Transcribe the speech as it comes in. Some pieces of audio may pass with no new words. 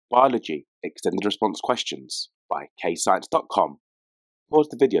Biology Extended Response Questions by KayScience.com. Pause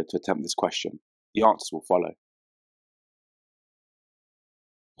the video to attempt this question. The answers will follow.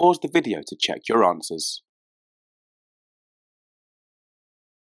 Pause the video to check your answers.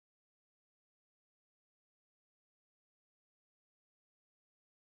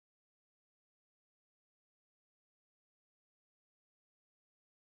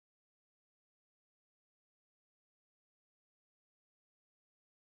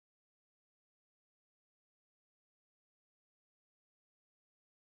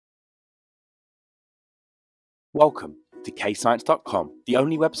 Welcome to KayScience.com, the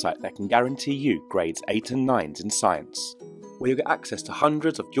only website that can guarantee you grades 8 and 9s in science, where you'll get access to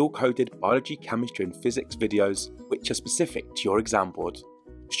hundreds of dual-coded biology, chemistry and physics videos which are specific to your exam board.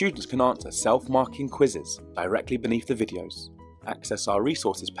 Students can answer self-marking quizzes directly beneath the videos. Access our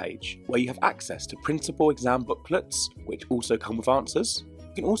resources page, where you have access to printable exam booklets which also come with answers.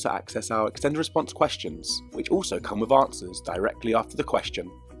 You can also access our extended response questions, which also come with answers directly after the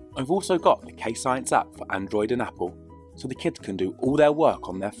question. I've also got the KayScience app for Android and Apple, so the kids can do all their work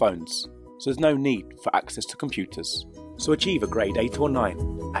on their phones, so there's no need for access to computers. So achieve a grade 8 or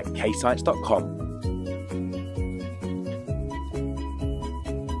 9 at KayScience.com.